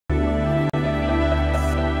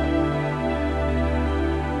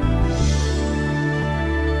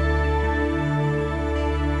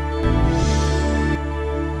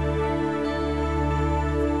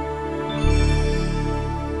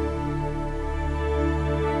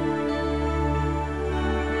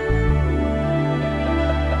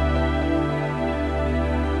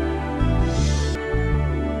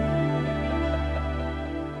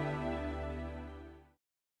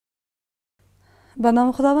به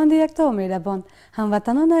نام خداوند یکتا و مهربان.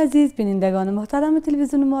 هموطنان عزیز، بینندگان محترم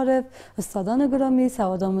تلویزیون معارف، استادان گرامی،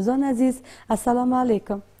 سوادآموزان عزیز، السلام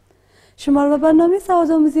علیکم. شما را به برنامه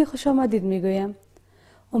سوادآموزی خوش آمدید میگویم.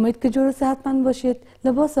 امید که جور و صحتمند باشید،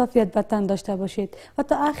 لباس عافیت به تن داشته باشید و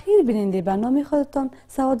تا اخیر بیننده برنامه خودتان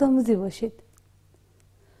سوادآموزی باشید.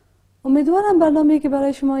 امیدوارم برنامه‌ای که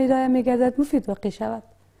برای شما ارائه می‌گردد مفید واقع شود.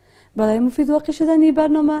 برای مفید واقع شدن این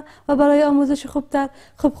برنامه و برای آموزش خوبتر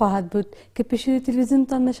خوب خواهد بود که پیش روی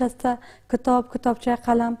تلویزیونتان نشسته کتابچه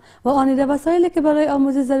قلم و آنیده وسایلی که برای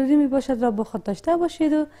آموزش ضروری می باشد را با خود داشته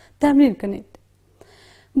باشید و تمرین کنید.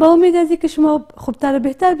 با امید از اینکه شما خوبتر و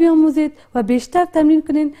بهتر بیاموزید و بیشتر تمرین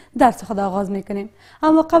کنید، درس خود آغاز میکنیم.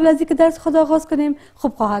 اما قبل از اینکه درس خود آغاز کنیم،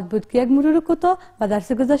 خوب خواهد بود که یک مرور کوتاه و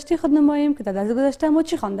درس گذشته خود نماییم که در درس گذشته ما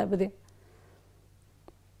چی خوانده بودیم.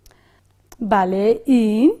 بله،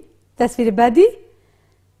 این تصویر بعدی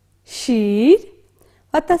شیر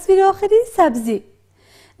و تصویر آخری سبزی.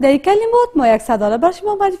 در این کلمات ما یک صدا را بر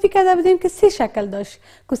شما معرفی کرده بودیم که 3 شکل داشت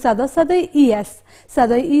که صدای ای است.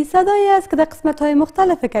 صدای ای صدایی است که در قسمت های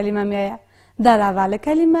مختلف کلمه می آید. در اول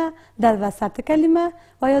کلمه، در وسط کلمه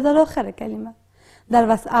و یا در آخر کلمه.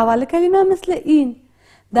 در اول کلمه مثل این،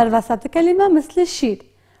 در وسط کلمه مثل شیر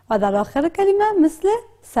و در آخر کلمه مثل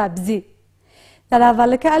سبزی. در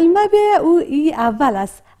اول کلمه بیایه او ای اول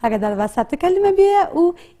است، اگر در وسط کلمه بیایه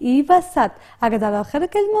او ای وسط، اگر در آخر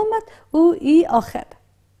کلمه آمد او ای آخر.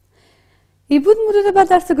 این بود مرور بر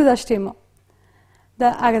درس گذشته ما.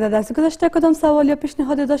 اگر در درس گذشته کدام سوال یا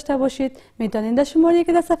پیشنهادی داشته باشید، میتونید در شماره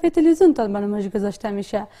که در صفحه تلویزیون تان برنامه گذاشته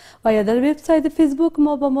میشه و یا در وبسایت فیسبوک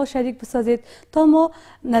ما با ما شریک بسازید تا ما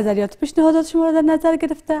نظریات و پیشنهادات شما را در نظر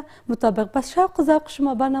گرفته مطابق با شوق و ذوق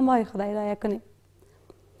شما برنامه‌های خود ارائه کنیم.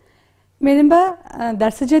 میریم به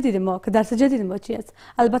درس جدید ما که درس جدید ما چی است؟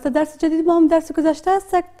 البته درس جدید ما هم درس گذشته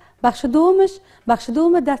است، بخش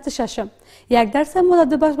دوم درس ششم. یک درس ما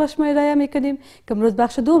در 2 بخش ما ارائه میکنیم که امروز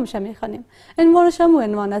بخش دومش میخوانیم. عنوانش هم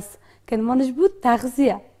عنوان است که عنوانش بود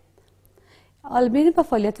تغذیه. حالا میریم به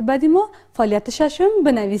فعالیت بعدی ما، فعالیت ششم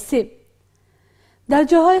بنویسیم. در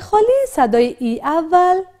جاهای خالی صدای ای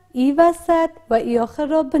اول، ای وسط و ای آخر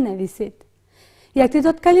را بنویسید. یک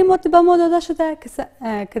تعداد کلمات به ما داده شده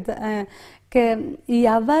که ای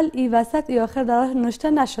اول، ای وسط، ای آخر در نوشته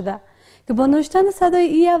نشده که با نوشتن صدای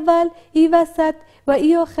ای اول، ای وسط و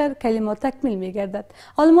ای آخر کلمات تکمیل میگردد.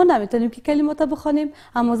 حالا ما نمیتونیم که کلمات بخوانیم،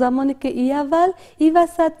 اما زمانی که ای اول، ای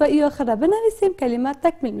وسط و ای آخر را بنویسیم کلمات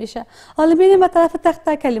تکمیل میشه. حالا میریم به طرف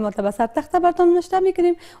تخته، کلمات به سر تخته براتون نوشته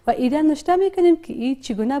میکنیم و ای را نوشته میکنیم که ای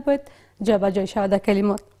چگونه باید جابجا شود در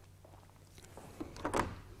کلمات.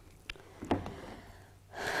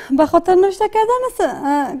 به خاطر نوشته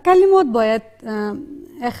کردن کلمات باید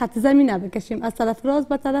خط زمینه بکشیم از طرف راست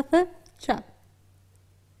به طرف چپ.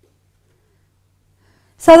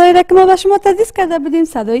 صدایی را که ما به شما تدریس کرده بودیم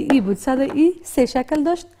صدای ای بود. صدای ای 3 شکل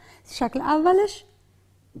داشت. شکل اولش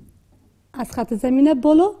از خط زمینه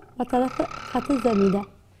بالا به طرف خط زمینه،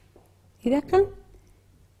 این رقم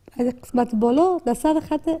از قسمت بالا در سر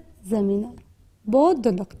خط زمینه با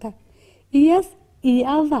 2 نقطه. ای است ای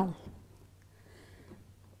اول،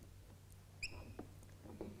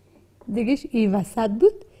 دیگهش ای وسط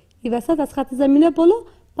بود. ای وسط از خط زمینه بالا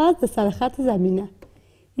بعد در سر خط زمینه.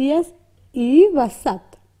 ای است ای وسط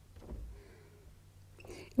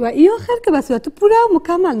و ای آخر که به صورت پوره و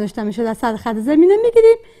مکمل نوشته میشه. در سر خط زمینه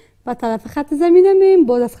میگیریم و طرف خط زمینه میریم،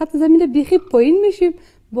 باز از خط زمینه بیخی پایین میشیم،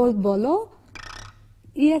 باز بالا.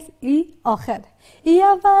 ای است ای آخر، ای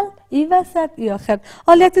اول، ای وسط، ای آخر.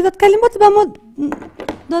 حالا یک تعداد کلمات به ما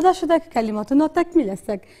داده شده که کلمات ناتکمیل است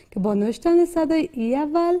که با نوشتن صدای ای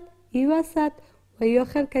اول، ای وسط و ای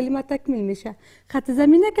آخر کلمات تکمیل میشه. خط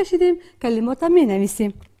زمینه کشیدیم، کلمات می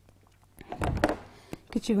نویسیم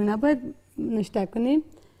که چگونه باید نوشته کنیم.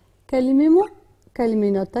 کلمه ما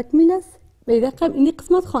کلمه ناتکمیل است. به رقم این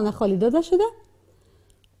قسمت خانه خالی داده شده.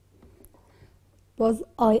 باز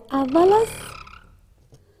آی اول است،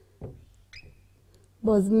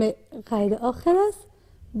 باز غیر آخر است،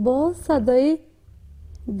 باز صدای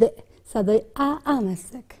صدای ام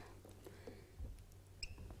است.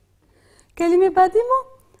 کلمه بعدی ما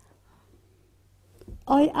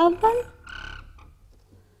آی اول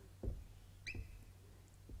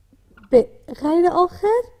به غیر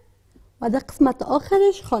آخر و در قسمت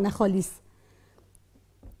آخرش خانه خالی است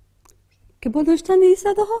که با نوشتن این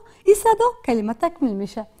صدا کلمه تکمیل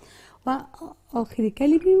میشه. و آخری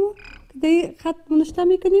کلمه ما که در خط نوشته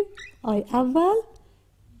میکنیم آی اول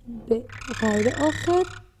به غیر آخر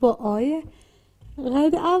با آی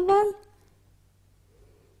غیر اول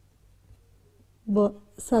با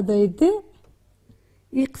صدای د.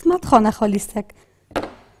 این قسمت خانه خالی است.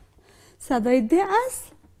 صدای د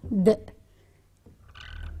است د.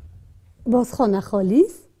 باز خانه خالی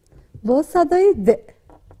است، باز صدای د.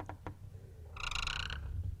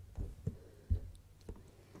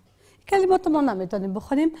 کلمات ما نمیتونیم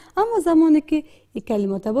بخونیم، اما زمانی که این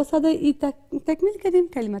کلمات با صدای ای تکمیل کردیم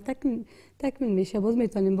کلمات تکمیل میشه، باز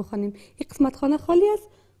میتونیم بخونیم. این قسمت خانه خالی است،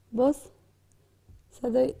 باز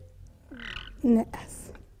صدای نه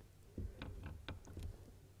است.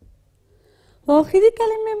 و آخری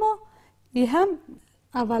کلمه ما ای هم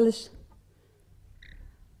اولش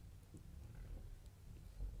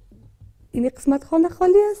این قسمت خانه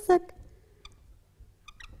خالی است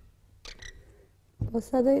با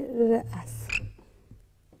صدای ر است.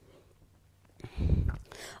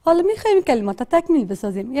 حالا میخوایم کلمات تکمیل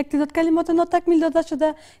بسازیم. یک تعداد کلمات ناتکمیل داده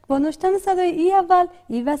شده با نوشتن صدای ای اول،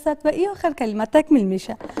 ای وسط و ای آخر کلمات تکمیل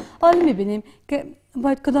میشه. حالا میبینیم که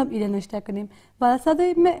باید کدام ای نوشته کنیم. با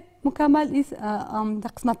صدای مکمل در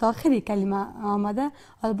قسمت آخری کلمه آمده.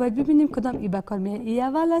 حالا باید ببینیم کدام ای بکار میاد. ای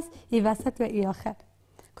اول است، ای وسط و ای آخر.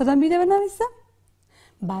 کدام ای رو بنویسم؟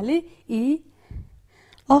 بله، ای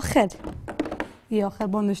آخر. ای آخر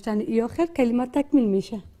با نوشتن ای آخر کلمات تکمیل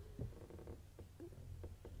میشه.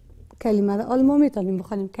 کلمه را آلمان میتونیم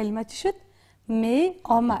بخونیم. کلمه چی شد؟ می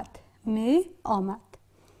آمد. می آمد.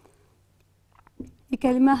 این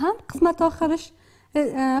کلمه هم قسمت آخرش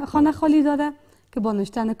خانه خالی داره که با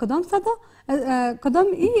نوشتن کدام صدا کدام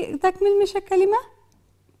ای تکمیل میشه کلمه؟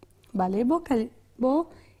 بله، با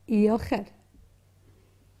ای آخر.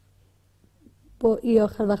 با ای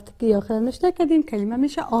آخر وقتی که ای آخر نوشته کردیم کلمه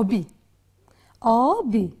میشه آبی.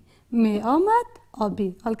 آبی. می آمد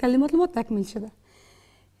آبی. حال کلمات ما تکمیل شده.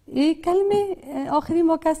 این کلمه آخری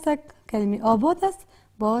ما که کلمه آباد است،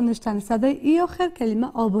 با نوشتن صدای ای آخر کلمه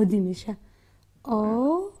آبادی میشه.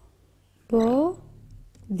 آبادی.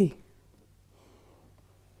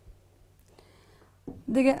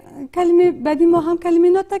 دیگه کلمه بعدی ما هم کلمه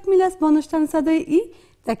ناتکمیل است، با نوشتن صدای ای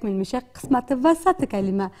تکمیل میشه. قسمت وسط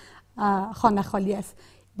کلمه خانه خالی است.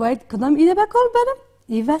 باید کدام ای به کار برم؟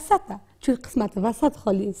 ای وسطه، چون قسمت وسط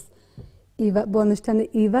خالی است. با نوشتن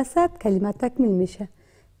ای وسط کلمه تکمیل میشه.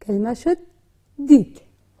 کلمه شد دید.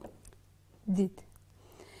 دید.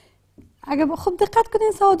 اگر خوب دقت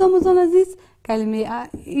کنین سواد آموزان عزیز،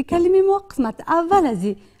 کلمه ما قسمت اول از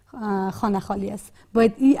این خانه خالی است.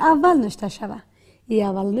 باید ای اول نوشته شود. ای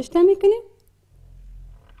اول نوشته میکنیم.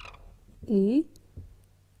 ای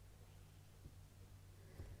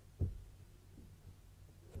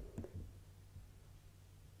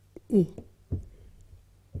ای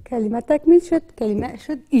کلمه تکمیل شد. کلمه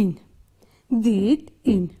شد این. دید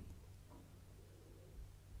این.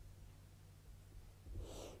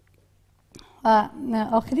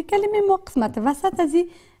 آخری کلمه ما قسمت وسط از این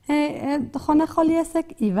خانه خالی است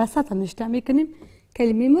که ای وسط نوشته میکنیم.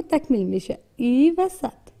 کلمه ما تکمیل میشه. ای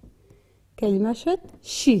وسط. کلمه شد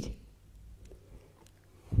شیر.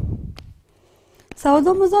 سواد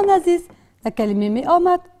آموزان عزیز، در کلمه می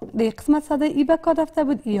آمد در قسمت صدای ای به کار رفته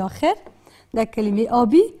بود ای آخر. در کلمه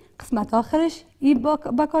آبی قسمت آخرش ای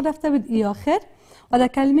به کار رفته بود ای آخر. و در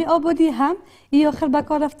کلمه آبادی هم ای آخر به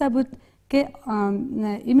کار رفته بود که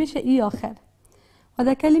ای میشه ای آخر. و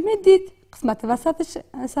در کلمه دید قسمت وسطش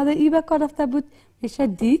صدای ای به کار رفته بود میشه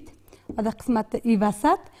دید. و در قسمت ای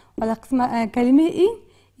وسط و در کلمه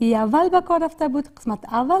ای اول به کار رفته بود. قسمت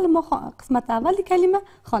اول کلمه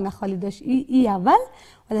خانه خالی داشت. ای اول.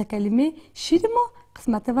 و در کلمه شیر ما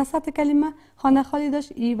قسمت وسط کلمه خانه خالی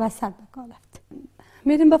داشت. ای وسط به کار رفت.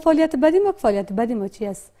 میریم به فعالیت بعدی ما. فعالیت بعدی ما چی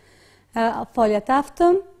است؟ فعالیت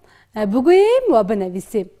هفتم، بگوییم و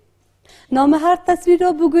بنویسیم. نام هر تصویر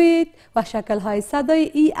را بگویید و شکل‌های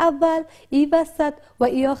صدای ای اول، ای وسط و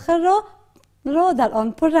ای آخر را در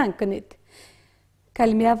آن پررنگ کنید.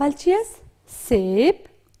 کلمه اول چی است؟ سیب.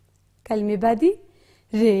 کلمه بعدی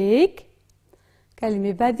ریگ.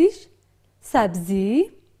 کلمه بعدیش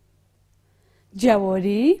سبزی،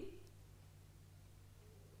 جواری،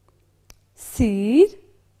 سیر،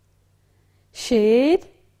 شیر،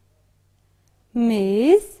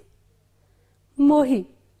 میز، ماهی.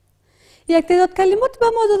 یک تعداد کلمات به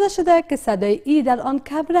ما داده شده که صدای ای در آن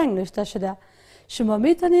کم رنگ نوشته شده. شما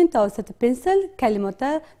میتونین توسط پنسل کلمات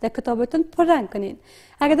در کتابتون پررنگ کنین.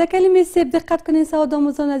 اگر در کلمه سیب دقت کنین سواد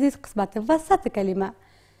آموزان عزیز، قسمت وسط کلمه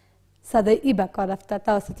صدای ای به کار رفته،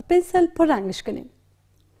 توسط پنسل پررنگش کنین.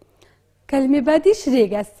 کلمه بعدیش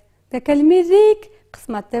ریگ است. در کلمه ریگ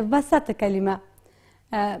قسمت وسط کلمه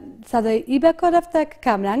صدای ای به کار رفته که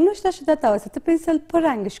کم رنگ نوشته شده، توسط پنسل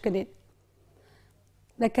پررنگش کنین.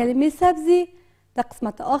 در کلمه سبزی در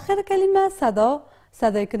قسمت آخر کلمه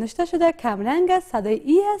صدایی که نوشته شده کم رنگ است، صدای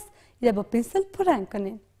ای است، یا با پنسل پررنگ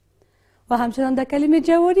کنین. و همچنان در کلمه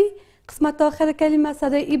جواری قسمت آخر کلمه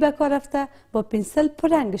صدای ای به کار رفته، با پنسل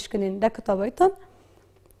پررنگش کنین در کتابایتان.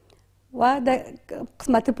 و در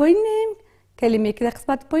قسمت پایین میایم کلمه که در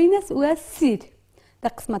قسمت پایین است او است سیر. در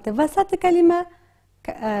قسمت وسط کلمه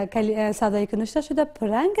صدایی که نوشته شده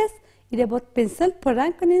پررنگ است. این با پنسل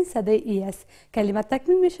پررنگ کنین صدای ای است. کلمه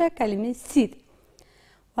تکمیل میشه کلمه سیر.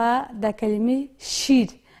 و در کلمه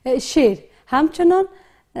شیر همچنان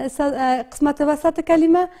قسمت وسط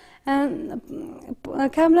کلمه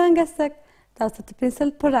کم رنگ است. توسط پنسل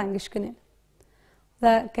پررنگش کنین.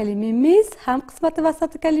 در کلمه میز هم قسمت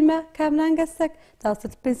وسط کلمه کم رنگ است.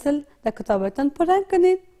 توسط پنسل در کتابتان پررنگ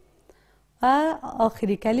کنین. و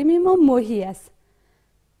آخری کلمه ما ماهی است.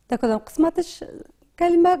 در کدام قسمتش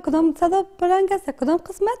کلمه کدام صدا پررنگ است؟ کدام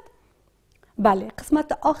قسمت؟ بله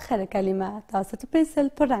قسمت آخر کلمه توسط پنسل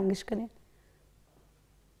پررنگش کنین.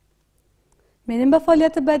 میریم به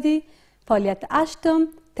فعالیت بعدی. فعالیت 8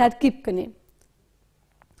 ترکیب کنیم.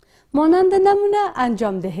 مانند نمونه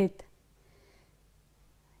انجام دهید.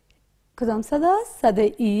 کدام صدا است؟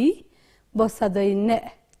 صدای ای با صدای ن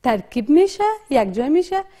ترکیب میشه، یک جای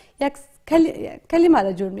میشه، یک کلمه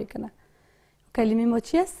را جور میکنه. کلمه ما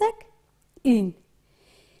چی است؟ این.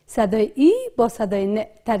 صدای ای با صدای ن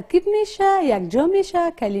ترکیب میشه، یک جا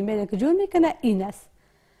میشه، کلمه را که جور میکنه این است.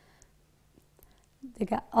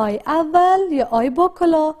 دیگه آی اول یا آی با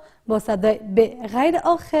کلا با صدای ب غیر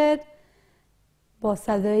آخر با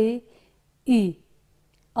صدای ای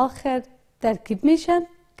آخر ترکیب میشن،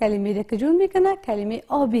 کلمه را که جور میکنه کلمه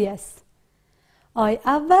آبی است. آی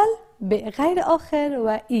اول ب غیر آخر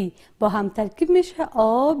و ای با هم ترکیب میشه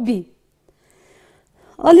آبی.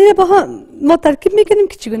 حالا با هم ما ترکیب میکنیم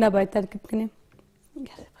که چگونه باید ترکیب کنیم.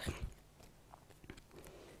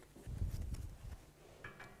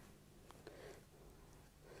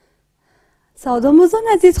 سوادآموزان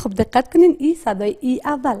عزیز خوب دقت کنین. ای صدای ای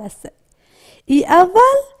اول است. ای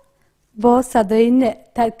اول با صدای ن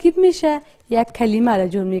ترکیب میشه، یک کلمه را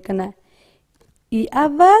جور میکنه. ای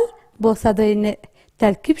اول با صدای ن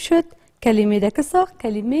ترکیب شد، کلمه را که ساخت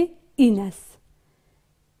کلمه این است.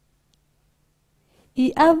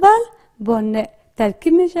 ای اول با ن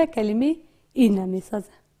ترکیب میشه، کلمه این میسازه.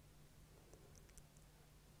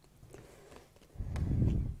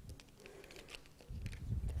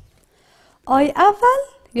 آی اول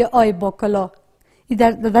یا آی با کلا. این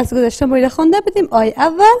در درس گذشته ما خوانده بدیم. آی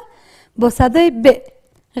اول با صدای ب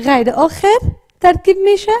غیر آخر ترکیب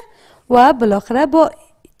میشه و بالاخره با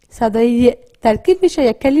صدای ترکیب میشه،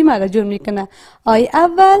 یک کلمه را جور میکنه. آی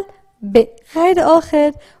اول ب غیر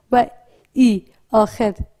آخر و ای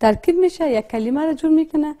آخر ترکیب میشه، یک کلمه را جور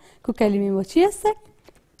میکنه که کلمه ما چی است؟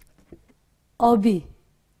 آبی.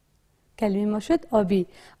 کلمه ما شد آبی.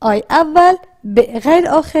 آی اول ب غیر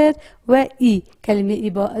آخر و ای کلمه ای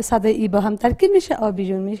با صدای ای با هم ترکیب میشه آبی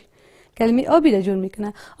جور میشه، کلمه آبی را جور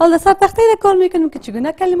میکنه. حالا سر تخته را کار میکنیم که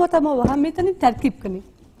چگونه کلمات ما با هم میتونیم ترکیب کنیم.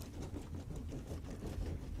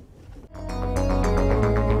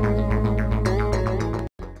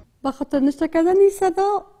 با خاطر نوشته کردن این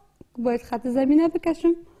صدا باید خط زمینه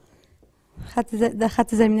بکشیم. در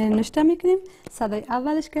خط زمینه نوشته میکنیم. صدای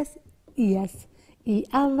اولش که ای است. ای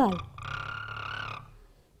اول.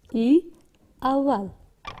 ای اول.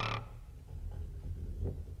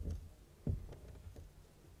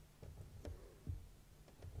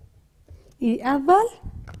 ای اول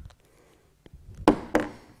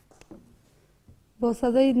با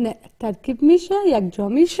صدای ن ترکیب میشه، یک جا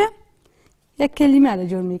میشه، یک کلمه را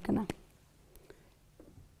جور میکنه.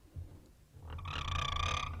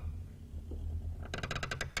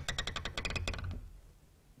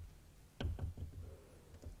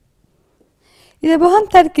 این با هم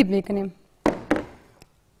ترکیب میکنیم.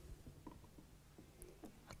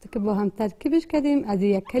 وقتی که با هم ترکیبش کردیم از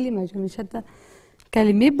یک کلمه جور میشه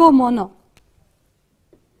کلمه با مانا.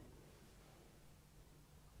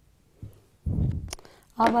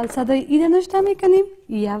 اول صدای ای را نوشته میکنیم.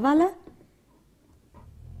 ای اوله.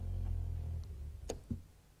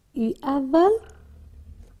 ای اول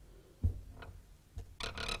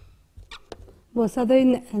با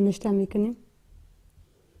صدای نوشته میکنیم.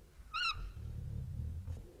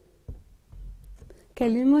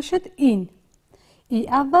 کلمه ما شد این. ای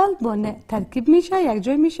اول با ن ترکیب میشه، یک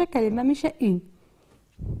جای میشه، کلمه میشه این.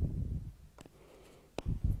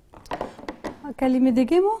 کلمه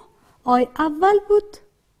دیگه ما آی اول بود.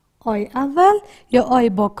 آی اول یا آی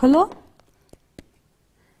با کلا.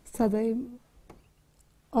 صدای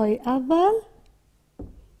آی اول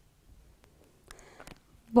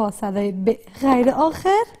با صدای ب غیر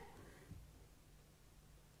آخر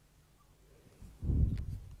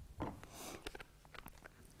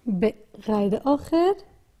ب غیر آخر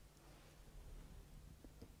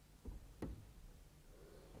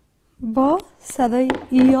با صدای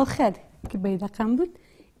ای آخر که به رقم بود.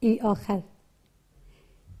 ای آخر.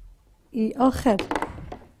 ای آخر.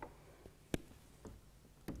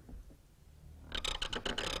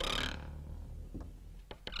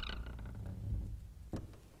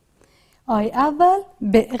 آی اول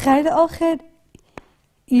به غیر آخر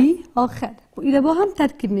ای آخر. اینا با هم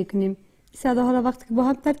ترکیب میکنیم. صداها را وقتی که با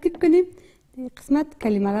هم ترکیب کنیم قسمت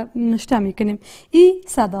کلمه را نشته میکنیم. این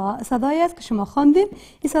صدایی است که شما خواندین.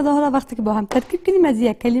 این صداها را وقتی که با هم ترکیب کنیم از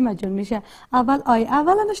یک کلمه جور میشه. اول آی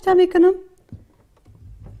اول را نشته میکنم.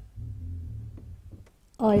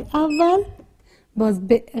 آی اول باز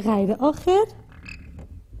به غیر آخر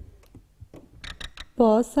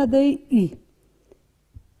با صدای ای.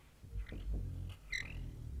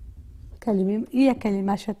 کلمه ای یک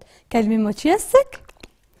کلمه شد. کلمه ما چی است؟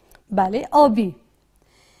 بله آبی.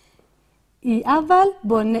 ای اول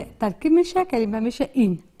با ن ترکیب میشه کلمه میشه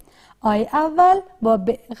این. آی اول با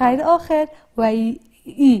غیر آخر و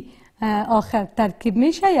ای آخر ترکیب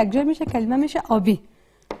میشه یک جا میشه کلمه میشه آبی.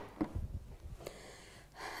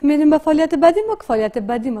 میریم به فعالیت بعدی ما. فعالیت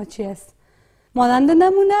بعدی ما چی است؟ مانند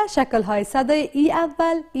نمونه شکل های صدای ای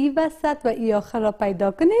اول، ای وسط و ای آخر را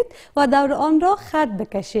پیدا کنید و دور آن را خط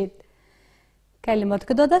بکشید. کلمات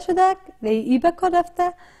که داده شده ای به کار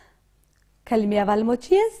رفته. کلمه اول ما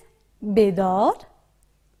چی است؟ بیدار،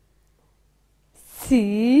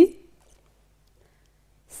 سی،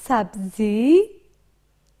 سبزی،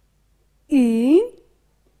 این،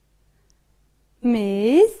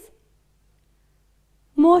 میز،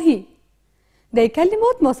 ماهی. در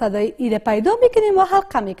کلمات ما صدای ای را پیدا میکنیم و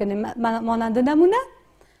حلقه میکنیم. مانند نمونه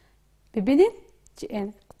ببینید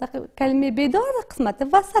کلمه بیدار قسمت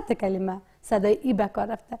وسط کلمه صدای ای به کار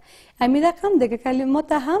رفته. همین رقم دیگه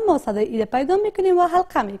کلمات هم ما صدای ای را پیدا میکنیم و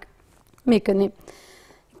حلقه میکنیم.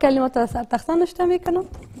 کلمات را سر تخته نوشته میکنم.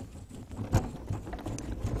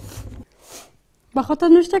 به خاطر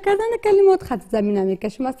نوشته کردن کلمات خط زمینه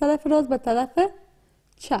میکشم از طرف راست به طرف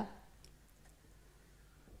چپ.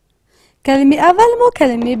 کلمه اول ما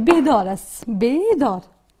کلمه بیدار است. بیدار،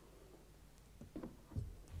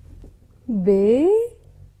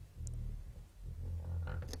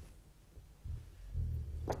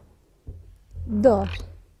 دار،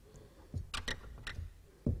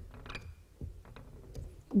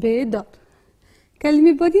 بیدار.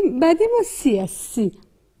 کلمه بعدی ما سی است. سی،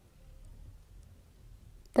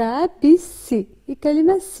 سی. این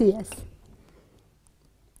کلمه سی است.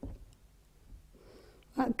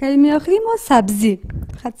 کلمه آخری ما سبزی.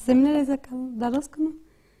 خط زمینه را دراز کنم.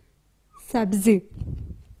 سبزی،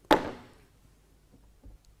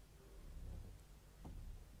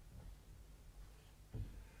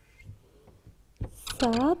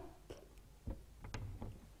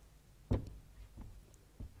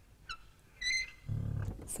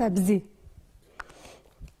 سبزی.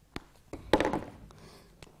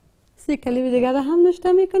 سی کلمه دیگر هم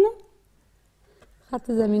نوشته میکنم.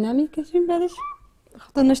 خط زمینه میکشیم برش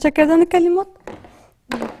خط نوشته کردن کلمات.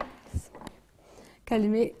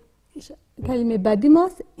 کلمه بعدی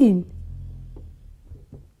ماست این.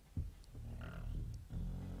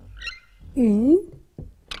 این،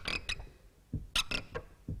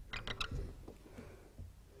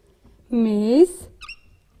 میز،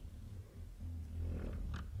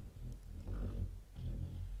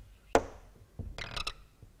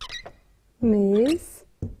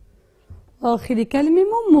 آخری کلمه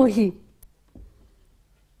ما ماهی.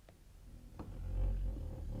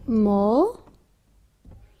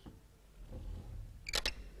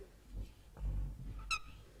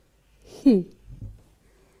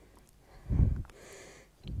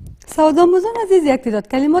 سوادآموزان عزیز یک تعداد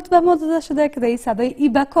کلمات به ما داده شده که در صدای ای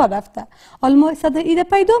به کار رفته. حالا ما صدای ای را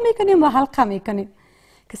پیدا میکنیم و حلقه میکنیم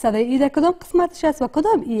که صدای ای در کدام قسمتش است و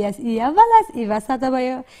کدام ای است. ای اول است، ای وسط و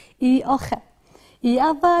یا ای آخر. ای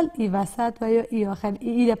اول، ای وسط و یا ای آخر.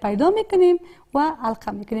 ای را پیدا میکنیم و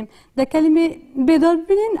حلقه میکنیم. در کلمه بیدار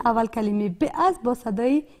ببینین اول کلمه ب است با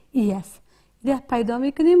صدای ای است. ای را پیدا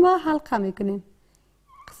میکنیم و حلقه میکنیم.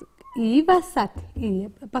 ای وسط ای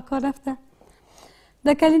به کار رفته.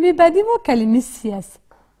 در کلمه بعدی ما کلمه سی است.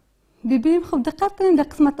 ببینیم خب دقت کنیم در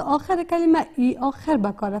قسمت آخر کلمه ای آخر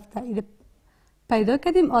به کار رفته. ای پیدا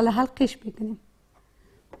کردیم حالا حلقش بکنیم.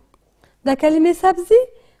 در کلمه سبزی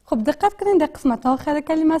خب دقت کنیم در قسمت آخر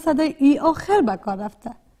کلمه صدای ای آخر به کار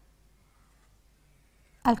رفته.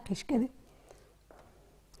 حلقش کردیم.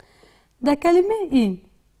 در کلمه این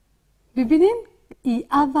ببینیم ای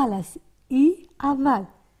اول است. ای اول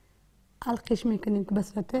حلقش میکنیم که به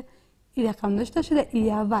صورت ای رقم داشته شده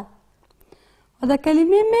ای اول. و در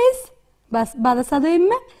کلمه میز بس بعد صدای م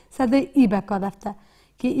صدای ای به کار رفته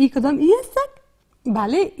که ای کدام ای است؟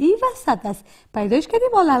 بله ای وسط است. پیداش کردیم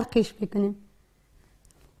حالا حلقش بکنیم.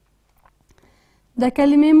 در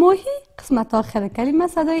کلمه ماهی قسمت آخر کلمه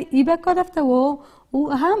صدای ای به کار رفته و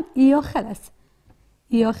او هم ای آخر است.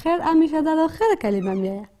 ای آخر همیشه در آخر کلمه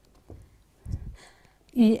میآید.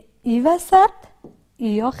 ای وسط،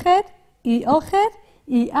 ای آخر، ای آخر،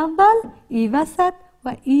 ای اول، ای وسط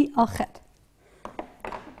و ای آخر.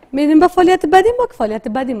 میریم به فعالیت بعدی ما که فعالیت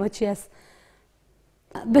بعدی ما چی است؟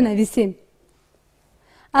 بنویسیم.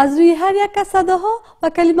 از روی هر یک از صداها و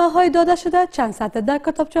کلمه های داده شده چند سطر در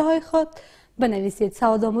کتابچه های خود بنویسید.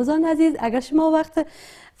 سواد آموزان عزیز، اگر شما وقت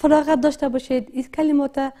فراغت داشته باشید این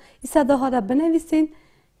کلمات این صداها را بنویسین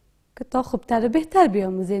که تا خوبتر و بهتر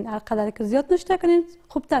بیاموزین. هر قدر که زیاد نوشته کنین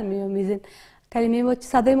خوبتر میآموزین. کلمه ما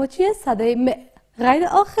صدای ما چی است؟ صدای م غیر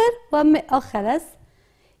آخر و م آخر است.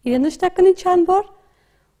 این نوشته کنین چند بار.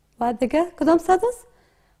 و دیگه کدام صداست؟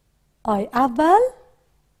 آی اول،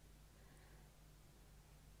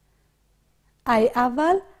 ای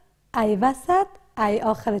اول، ای وسط، ای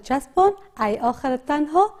آخر چسبان، ای آخر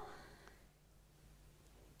تنها،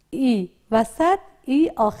 ای وسط،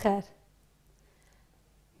 ای آخر.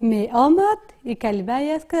 می آمد، این کلمه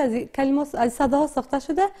ای است که از کلمات از صداها ساخته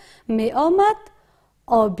شده. می آمد،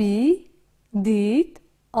 آبی، دید،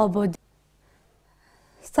 آبادی.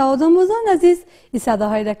 سواد آموزان عزیز، این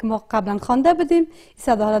صداهایی را که ما قبلا خوانده بودیم، این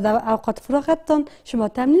صداها را در اوقات فراغتتان شما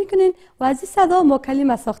تمرین کنین و از این صدا ما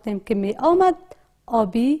کلمه ساختیم که می آمد،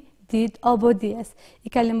 آبی، دید، آبادی است.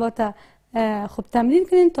 این کلمات خوب تمرین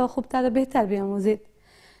کنین تا خوبتر و بهتر بیاموزید.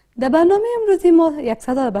 در برنامه امروزی ما یک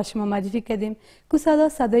صدا را بر شما معرفی کردیم که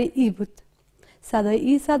صدای ای بود. صدای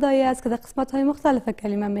ای صدایی است که در قسمت های مختلف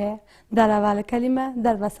کلمه میه. در اول کلمه،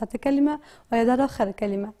 در وسط کلمه و یا در آخر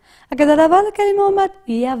کلمه. اگر در اول کلمه آمد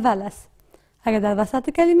ای اول است. اگر در وسط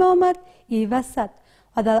کلمه آمد ای وسط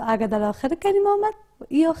و اگر در آخر کلمه آمد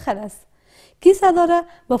ای آخر است. کی صدا را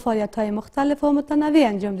با فعالیت های مختلف و متنوع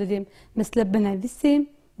انجام دادیم، مثل بنویسیم،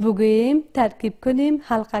 بگوییم، ترکیب کنیم،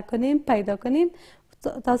 حلقه کنیم، پیدا کنیم.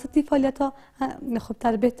 توسط فعالیت ها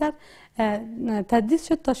خوبتر بهتر تدریس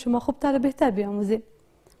شد تا شما خوبتر بهتر بیاموزید.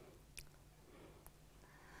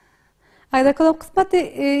 اگر در کدام قسمت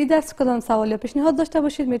این درس کدام سوال یا پیشنهاد داشته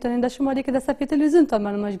باشید میتونید در شماره که در صفحه تلویزیون تا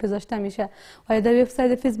برنامه‌اش گذاشته میشه و یا در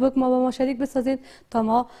وبسایت فیسبوک ما با ما شریک بسازید تا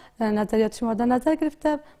ما نظریات شما در نظر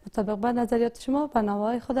گرفته مطابق با نظریات شما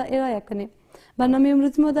برنامه‌های خود ارائه کنیم. برنامه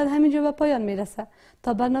امروزی ما در همین جا به پایان میرسه.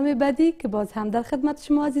 تا برنامه بعدی که باز هم در خدمت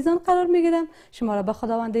شما عزیزان قرار میگیرم، شما را به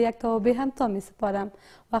خداوند یکتا و به همتا میسپارم.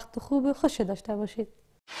 وقت خوب و خوش داشته باشید.